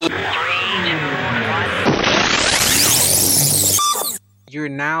You're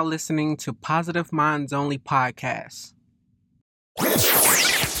now listening to Positive Minds Only Podcast.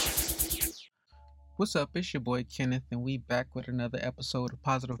 What's up? It's your boy Kenneth, and we back with another episode of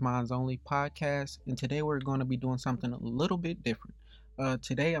Positive Minds Only Podcast. And today we're going to be doing something a little bit different.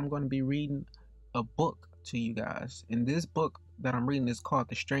 Today I'm going to be reading a book to you guys. And this book that I'm reading is called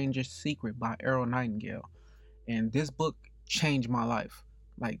The Strangest Secret by Earl Nightingale. And this book changed my life.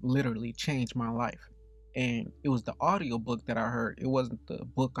 Like literally changed my life. And it was the audio book that I heard. It wasn't the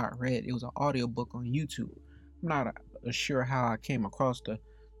book I read. It was an audio book on YouTube. I'm not sure how I came across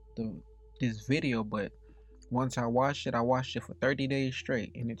this video, but once I watched it for 30 days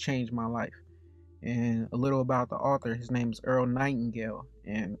straight, and it changed my life. And a little about the author, his name is Earl Nightingale,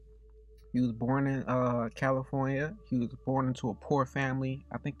 and he was born in California. He was born into a poor family.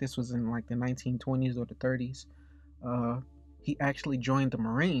 I think this was in like the 1920s or the 30s. He actually joined the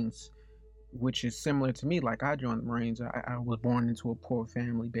Marines, which is similar to me. Like I joined the Marines. I was born into a poor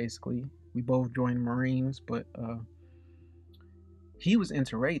family, basically. We both joined the Marines, but he was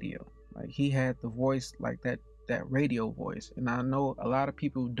into radio. Like he had the voice like that radio voice. And I know a lot of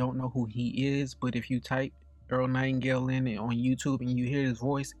people don't know who he is, but if you type Earl Nightingale in it on YouTube and you hear his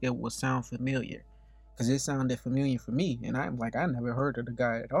voice, it will sound familiar. Because it sounded familiar for me. And I'm like, I never heard of the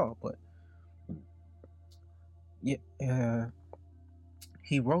guy at all. But yeah,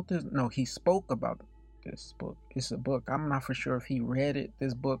 he spoke about this book. It's a book. I'm not for sure if he read it.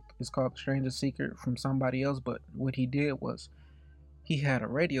 This book is called The Strangest Secret from somebody else, but what he did was he had a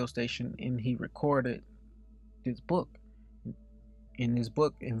radio station and he recorded this book. And this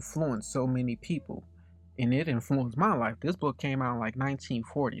book influenced so many people. And it influenced my life. This book came out in like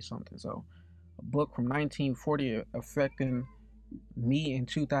 1940 something. So a book from 1940 affecting me in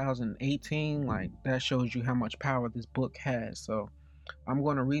 2018, like that shows you how much power this book has. So I'm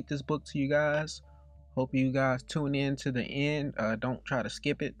going to read this book to you guys. Hope you guys tune in to the end. Don't try to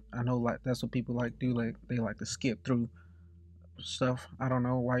skip it. I know like that's what people like do. Like they like to skip through stuff. I don't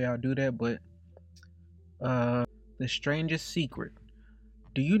know why y'all do that, but The Strangest Secret.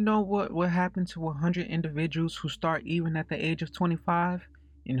 Do you know what happened to 100 individuals who start even at the age of 25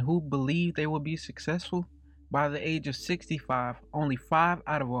 and who believe they will be successful? By the age of 65, only 5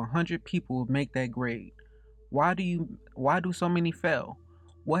 out of 100 people will make that grade. Why do so many fail?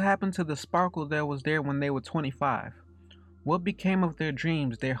 What happened to the sparkle that was there when they were 25? What became of their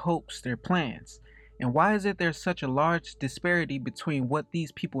dreams, their hopes, their plans? And why is it there's such a large disparity between what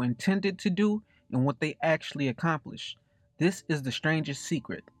these people intended to do and what they actually accomplished? This is the strangest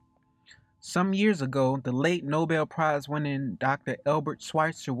secret. Some years ago, the late Nobel Prize winning Dr. Albert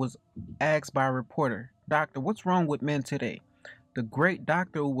Schweitzer was asked by a reporter, "Doctor, what's wrong with men today?" The great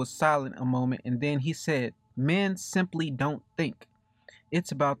doctor was silent a moment and then he said, "Men simply don't think.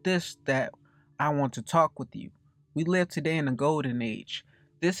 It's about this that I want to talk with you. We live today in a golden age.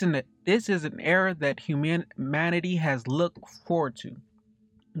 This is an era that humanity has looked forward to,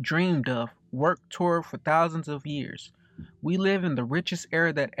 dreamed of, worked toward for thousands of years. We live in the richest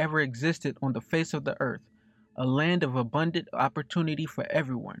era that ever existed on the face of the earth, a land of abundant opportunity for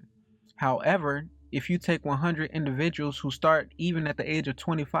everyone. However, if you take 100 individuals who start even at the age of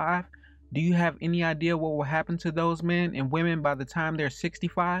 25, do you have any idea what will happen to those men and women by the time they're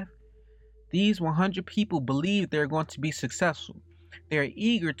 65? These 100 people believe they're going to be successful. They're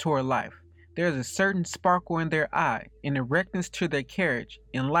eager toward life. There's a certain sparkle in their eye, an erectness to their carriage,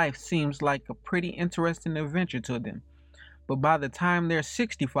 and life seems like a pretty interesting adventure to them. But by the time they're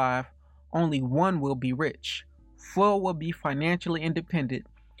 65, only 1 will be rich, 4 will be financially independent,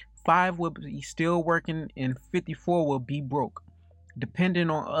 5 will be still working, and 54 will be broke, depending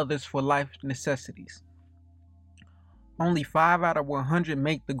on others for life necessities. Only 5 out of 100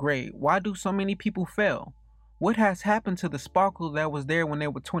 make the grade. Why do so many people fail? What has happened to the sparkle that was there when they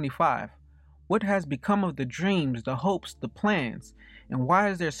were 25? What has become of the dreams, the hopes, the plans? And why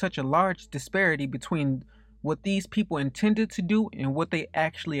is there such a large disparity between what these people intended to do and what they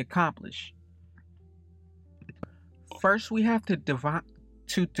actually accomplish? First, we have to define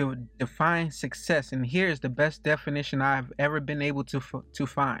success, and here is the best definition I've ever been able to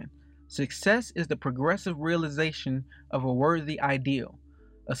find. Success is the progressive realization of a worthy ideal.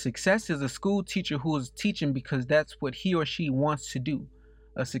 A success is a school teacher who is teaching because that's what he or she wants to do.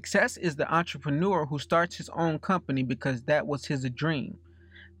 A success is the entrepreneur who starts his own company because that was his dream.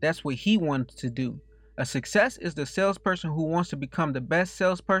 That's what he wanted to do. A success is the salesperson who wants to become the best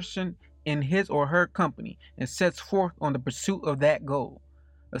salesperson in his or her company and sets forth on the pursuit of that goal.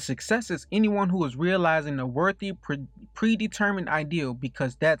 A success is anyone who is realizing a worthy, predetermined ideal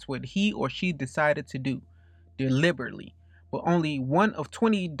because that's what he or she decided to do, deliberately. But only 1 of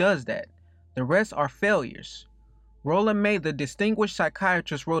 20 does that. The rest are failures. Roland May, the distinguished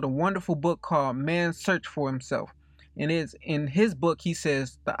psychiatrist, wrote a wonderful book called Man's Search for Himself. And in his book, he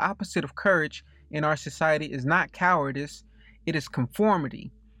says the opposite of courage in our society is not cowardice, it is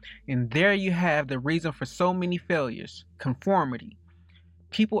conformity. And there you have the reason for so many failures: conformity.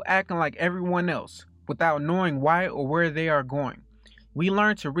 People acting like everyone else without knowing why or where they are going. We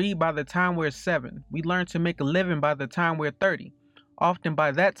learn to read by the time we're 7. We learn to make a living by the time we're 30. Often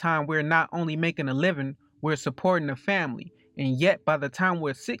by that time, we're not only making a living, we're supporting a family. And yet, by the time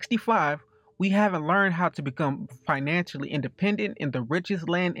we're 65, we haven't learned how to become financially independent in the richest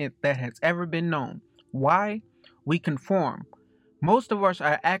land that has ever been known. Why? We conform. Most of us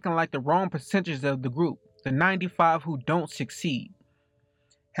are acting like the wrong percentage of the group, the 95 who don't succeed.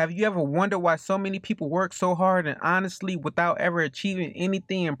 Have you ever wondered why so many people work so hard and honestly without ever achieving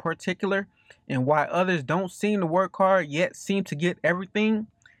anything in particular, and why others don't seem to work hard yet seem to get everything?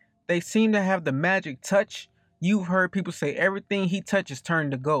 They seem to have the magic touch. You've heard people say everything he touches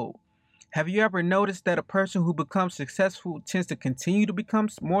turns to gold. Have you ever noticed that a person who becomes successful tends to continue to become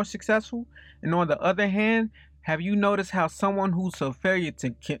more successful? And on the other hand, have you noticed how someone who's a failure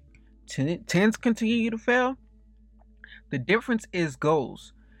tends to continue to fail? The difference is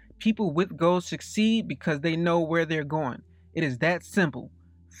goals. People with goals succeed because they know where they're going. It is that simple.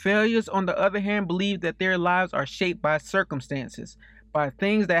 Failures, on the other hand, believe that their lives are shaped by circumstances, by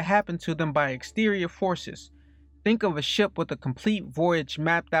things that happen to them by exterior forces. Think of a ship with a complete voyage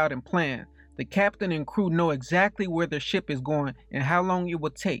mapped out and planned. The captain and crew know exactly where their ship is going and how long it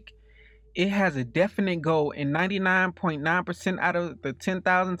will take. It has a definite goal, and 99.9% out of the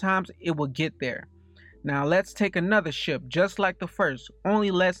 10,000 times it will get there. Now let's take another ship just like the first, only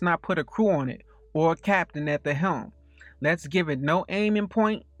let's not put a crew on it or a captain at the helm. Let's give it no aiming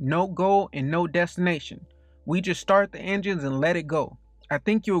point, no goal, and no destination. We just start the engines and let it go. I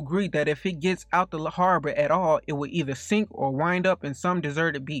think you'll agree that if it gets out the harbor at all, it will either sink or wind up in some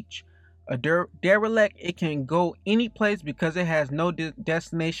deserted beach. A derelict, it can go any place because it has no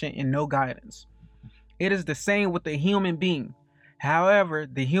destination and no guidance. It is the same with the human being. However,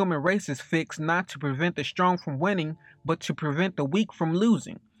 the human race is fixed not to prevent the strong from winning, but to prevent the weak from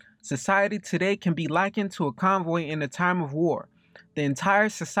losing. Society today can be likened to a convoy in a time of war. The entire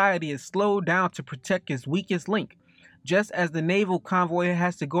society is slowed down to protect its weakest link, just as the naval convoy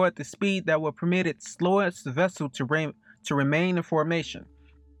has to go at the speed that will permit its slowest vessel to remain in formation.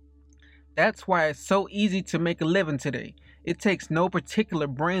 That's why it's so easy to make a living today. It takes no particular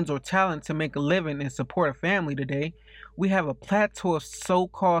brains or talent to make a living and support a family today. We have a plateau of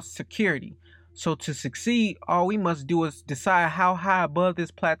so-called security. So to succeed, all we must do is decide how high above this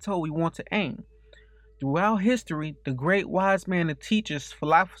plateau we want to aim. Throughout history, the great wise men and teachers,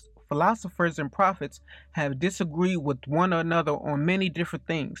 philosophers and prophets have disagreed with one another on many different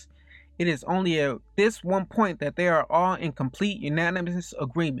things. It is only at this one point that they are all in complete unanimous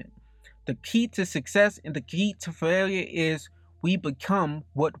agreement. The key to success and the key to failure is we become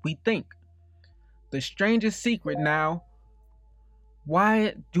what we think. The strangest secret now,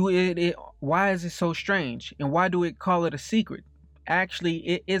 why is it so strange, and why do it call it a secret? Actually,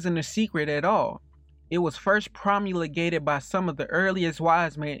 it isn't a secret at all. It was first promulgated by some of the earliest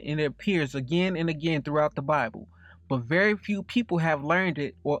wise men, and it appears again and again throughout the Bible. But very few people have learned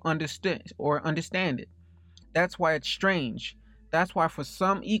it or understand it. That's why it's strange. That's why for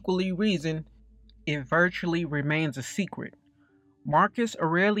some equally reason, it virtually remains a secret. Marcus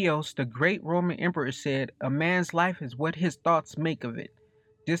Aurelius, the great Roman emperor, said, "A man's life is what his thoughts make of it."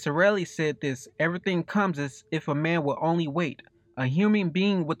 Disraeli said this, "Everything comes as if a man will only wait. A human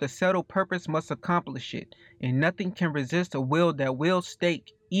being with a settled purpose must accomplish it, and nothing can resist a will that will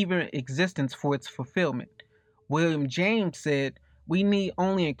stake even existence for its fulfillment." William James said, "We need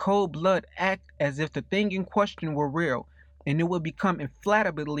only in cold blood act as if the thing in question were real, and it will become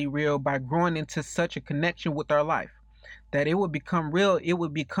inflatably real by growing into such a connection with our life. That it will become real, it will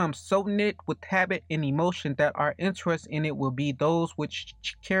become so knit with habit and emotion that our interest in it will be those which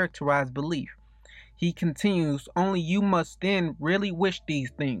characterize belief." He continues, "Only you must then really wish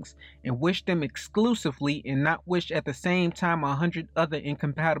these things, and wish them exclusively, and not wish at the same time 100 other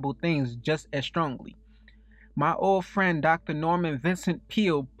incompatible things just as strongly." My old friend Dr. Norman Vincent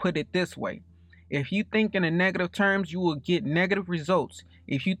Peale put it this way: "If you think in negative terms, you will get negative results.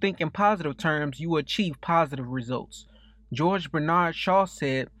 If you think in positive terms, you will achieve positive results." George Bernard Shaw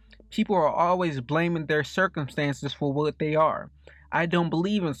said, "People are always blaming their circumstances for what they are. I don't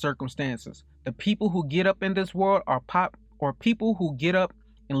believe in circumstances. The people who get up in this world are people who get up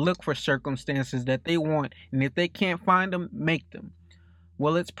and look for circumstances that they want, and if they can't find them, make them."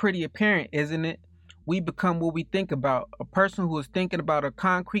 Well, it's pretty apparent, isn't it? We become what we think about. A person who is thinking about a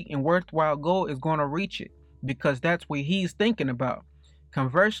concrete and worthwhile goal is going to reach it. because that's what he's thinking about.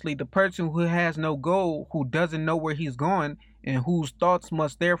 Conversely, the person who has no goal, who doesn't know where he's going, and whose thoughts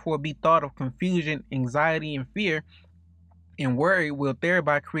must therefore be thought of confusion, anxiety, and fear, and worry, will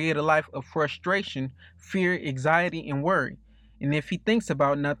thereby create a life of frustration, fear, anxiety, and worry. And if he thinks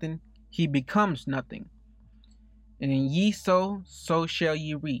about nothing, he becomes nothing. And ye sow, so shall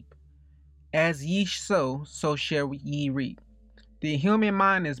ye reap. As ye sow, so shall ye reap. The human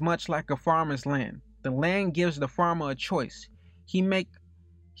mind is much like a farmer's land. The land gives the farmer a choice. He may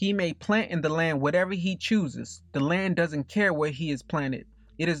plant in the land whatever he chooses. The land doesn't care where he is planted.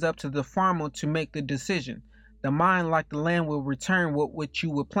 It is up to the farmer to make the decision. The mind, like the land, will return what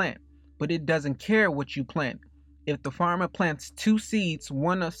you will plant, but it doesn't care what you plant. If the farmer plants two seeds,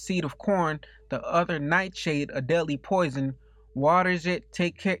 one a seed of corn, the other nightshade, a deadly poison, waters it,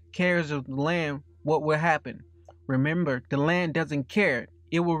 take care of the land, what will happen? Remember, the land doesn't care.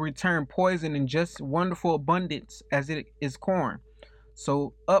 It will return poison in just wonderful abundance as it is corn.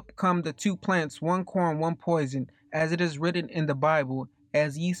 So up come the two plants, one corn, one poison, as it is written in the Bible,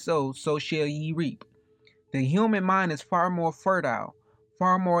 as ye sow, so shall ye reap. The human mind is far more fertile,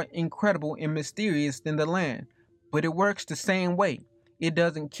 far more incredible and mysterious than the land, but it works the same way. It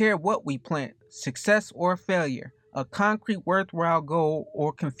doesn't care what we plant, success or failure, a concrete worthwhile goal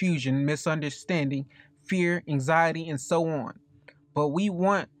or confusion, misunderstanding, fear, anxiety, and so on. But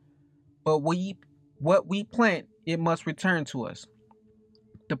what we plant, it must return to us.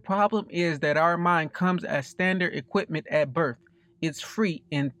 The problem is that our mind comes as standard equipment at birth. It's free,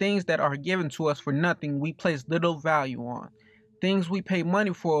 and things that are given to us for nothing we place little value on. Things we pay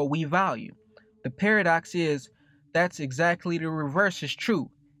money for we value. The paradox is that's exactly the reverse is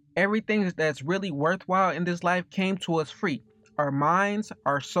true. Everything that's really worthwhile in this life came to us free. Our minds,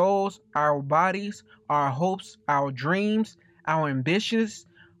 our souls, our bodies, our hopes, our dreams, our ambitions,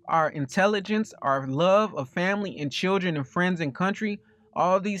 our intelligence, our love of family and children and friends and country,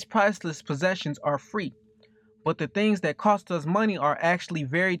 all these priceless possessions are free. But the things that cost us money are actually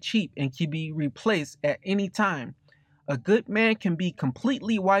very cheap and can be replaced at any time. A good man can be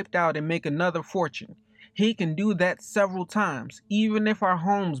completely wiped out and make another fortune. He can do that several times. Even if our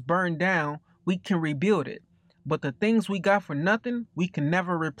homes burn down, we can rebuild it. But the things we got for nothing, we can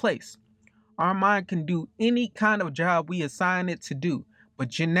never replace. Our mind can do any kind of job we assign it to do, but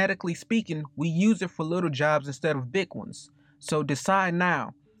genetically speaking, we use it for little jobs instead of big ones. So decide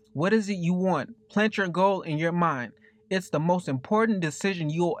now. What is it you want? Plant your goal in your mind. It's the most important decision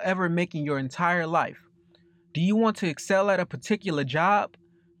you'll ever make in your entire life. Do you want to excel at a particular job?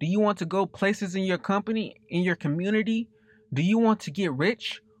 Do you want to go places in your company, in your community? Do you want to get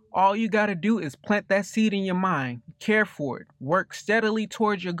rich? All you got to do is plant that seed in your mind, care for it, work steadily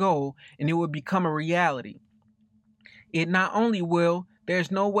towards your goal, and it will become a reality. It not only will,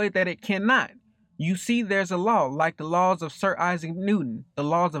 there's no way that it cannot. You see, there's a law, like the laws of Sir Isaac Newton, the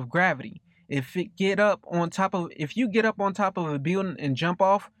laws of gravity. If you get up on top of a building and jump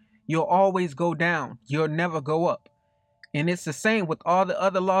off, you'll always go down. You'll never go up. And it's the same with all the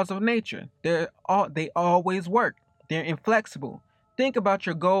other laws of nature. They always work. They're inflexible. Think about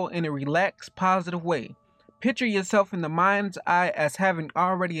your goal in a relaxed, positive way. Picture yourself in the mind's eye as having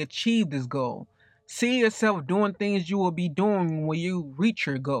already achieved this goal. See yourself doing things you will be doing when you reach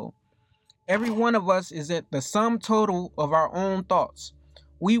your goal. Every one of us is at the sum total of our own thoughts.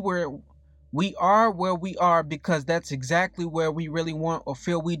 We are where we are because that's exactly where we really want or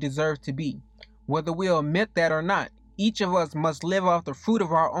feel we deserve to be. Whether we admit that or not, each of us must live off the fruit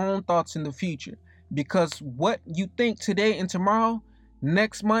of our own thoughts in the future. Because what you think today and tomorrow,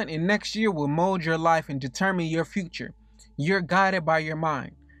 next month and next year will mold your life and determine your future. You're guided by your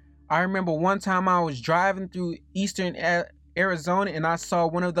mind. I remember one time I was driving through eastern Arizona and I saw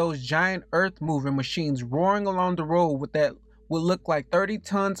one of those giant earth moving machines roaring along the road with that would look like 30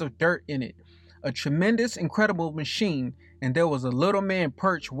 tons of dirt in it. A tremendous, incredible machine, and there was a little man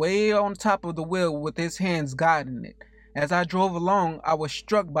perched way on top of the wheel with his hands guiding it. As I drove along, I was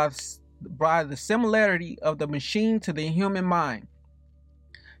struck by the similarity of the machine to the human mind.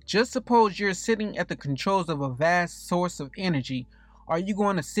 Just suppose you're sitting at the controls of a vast source of energy. Are you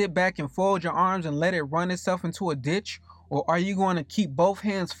going to sit back and fold your arms and let it run itself into a ditch? Or are you going to keep both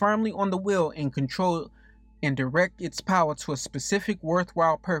hands firmly on the wheel and control and direct its power to a specific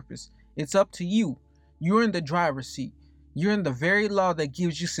worthwhile purpose? It's up to you. You're in the driver's seat. You're in the very law that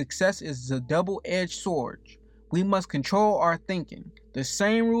gives you success is a double-edged sword. We must control our thinking. The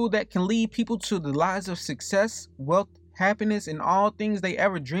same rule that can lead people to the lives of success, wealth, happiness, and all things they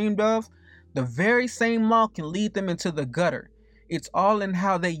ever dreamed of, the very same law can lead them into the gutter. It's all in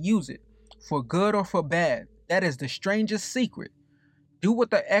how they use it, for good or for bad. That is the strangest secret. Do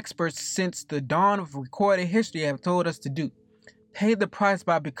what the experts since the dawn of recorded history have told us to do. Pay the price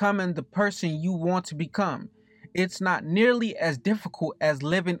by becoming the person you want to become. It's not nearly as difficult as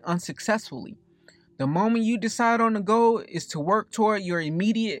living unsuccessfully. The moment you decide on a goal is to work toward your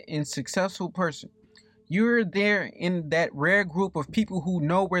immediate and successful person. You're there in that rare group of people who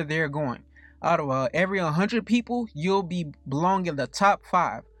know where they're going. Out of every 100 people, you'll belong in the top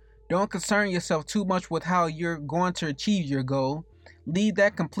 5. Don't concern yourself too much with how you're going to achieve your goal. Leave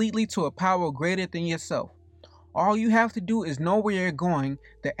that completely to a power greater than yourself. All you have to do is know where you're going.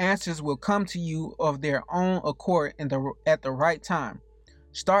 The answers will come to you of their own accord at the right time.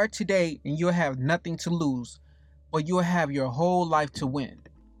 Start today and you'll have nothing to lose, but you'll have your whole life to win.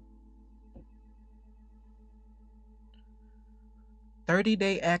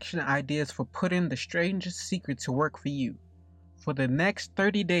 30-day action ideas for putting the strangest secret to work for you. For the next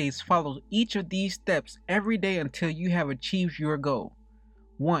 30 days, follow each of these steps every day until you have achieved your goal.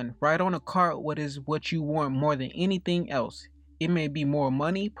 1. Write on a card what you want more than anything else. It may be more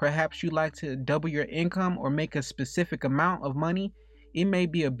money, perhaps you like to double your income or make a specific amount of money. It may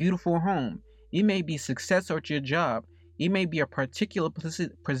be a beautiful home. It may be success at your job. It may be a particular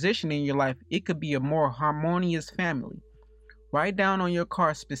position in your life. It could be a more harmonious family. Write down on your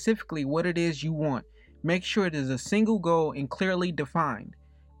card specifically what it is you want. Make sure it is a single goal and clearly defined.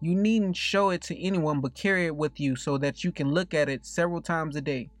 You needn't show it to anyone but carry it with you so that you can look at it several times a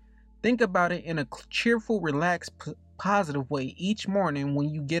day. Think about it in a cheerful, relaxed, positive way each morning when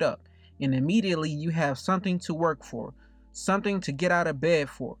you get up, and immediately you have something to work for, something to get out of bed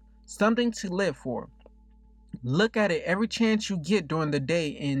for, something to live for. Look at it every chance you get during the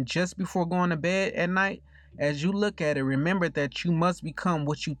day, and just before going to bed at night. As you look at it, remember that you must become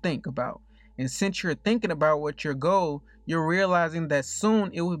what you think about. And since you're thinking about what your goal, you're realizing that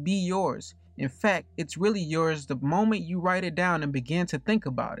soon it will be yours. In fact, it's really yours the moment you write it down and begin to think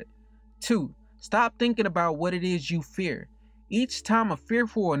about it. 2. Stop thinking about what it is you fear. Each time a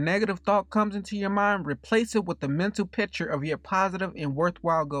fearful or negative thought comes into your mind, replace it with a mental picture of your positive and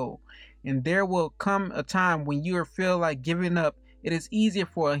worthwhile goal. And there will come a time when you feel like giving up. It is easier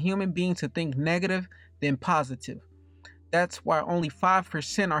for a human being to think negative than positive. That's why only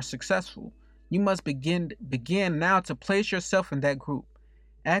 5% are successful. You must begin now to place yourself in that group.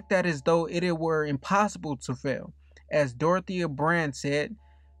 Act that as though it were impossible to fail. As Dorothea Brande said,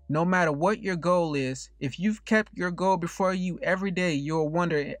 no matter what your goal is, if you've kept your goal before you every day, you'll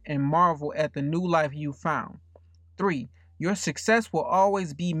wonder and marvel at the new life you found. 3. Your success will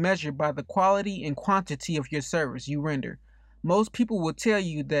always be measured by the quality and quantity of your service you render. Most people will tell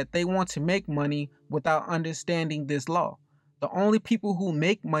you that they want to make money without understanding this law. The only people who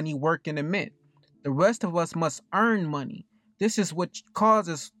make money work in a mint. The rest of us must earn money. This is what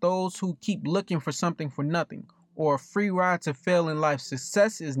causes those who keep looking for something for nothing, or a free ride to fail in life.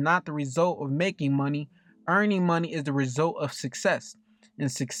 Success is not the result of making money. Earning money is the result of success.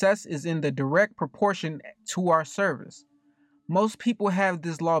 And success is in the direct proportion to our service. Most people have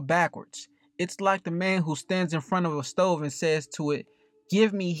this law backwards. It's like the man who stands in front of a stove and says to it,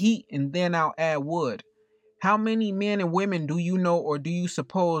 "Give me heat and then I'll add wood." How many men and women do you know or do you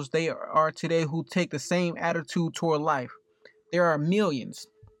suppose they are today who take the same attitude toward life? There are millions.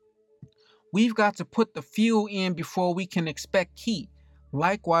 We've got to put the fuel in before we can expect heat.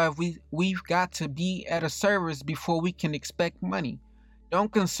 Likewise, we've got to be at a service before we can expect money.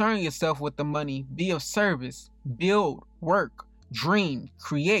 Don't concern yourself with the money. Be of service. Build, work, dream,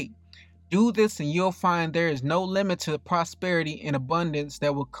 create. Do this and you'll find there is no limit to the prosperity and abundance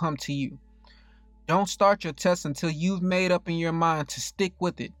that will come to you. Don't start your test until you've made up in your mind to stick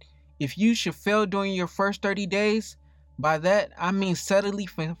with it. If you should fail during your first 30 days, by that I mean suddenly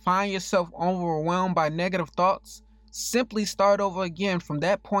find yourself overwhelmed by negative thoughts, simply start over again from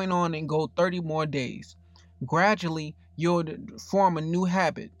that point on and go 30 more days. Gradually, you'll form a new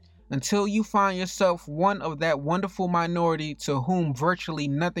habit until you find yourself one of that wonderful minority to whom virtually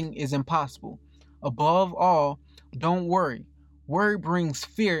nothing is impossible. Above all, don't worry. Worry brings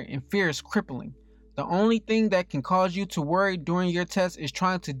fear, and fear is crippling. The only thing that can cause you to worry during your test is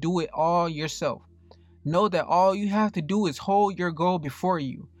trying to do it all yourself. Know that all you have to do is hold your goal before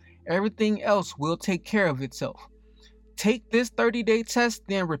you. Everything else will take care of itself. Take this 30-day test,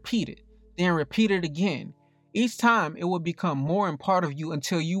 then repeat it again. Each time it will become more and part of you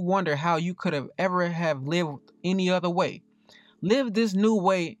until you wonder how you could have ever have lived any other way. Live this new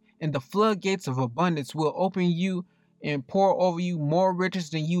way and the floodgates of abundance will open you and pour over you more riches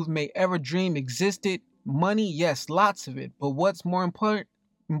than you may ever dream existed. Money, yes, lots of it, but what's more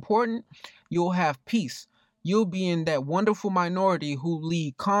important, you'll have peace. You'll be in that wonderful minority who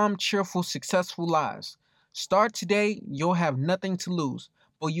lead calm, cheerful, successful lives. Start today, you'll have nothing to lose,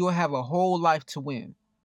 but you'll have a whole life to win.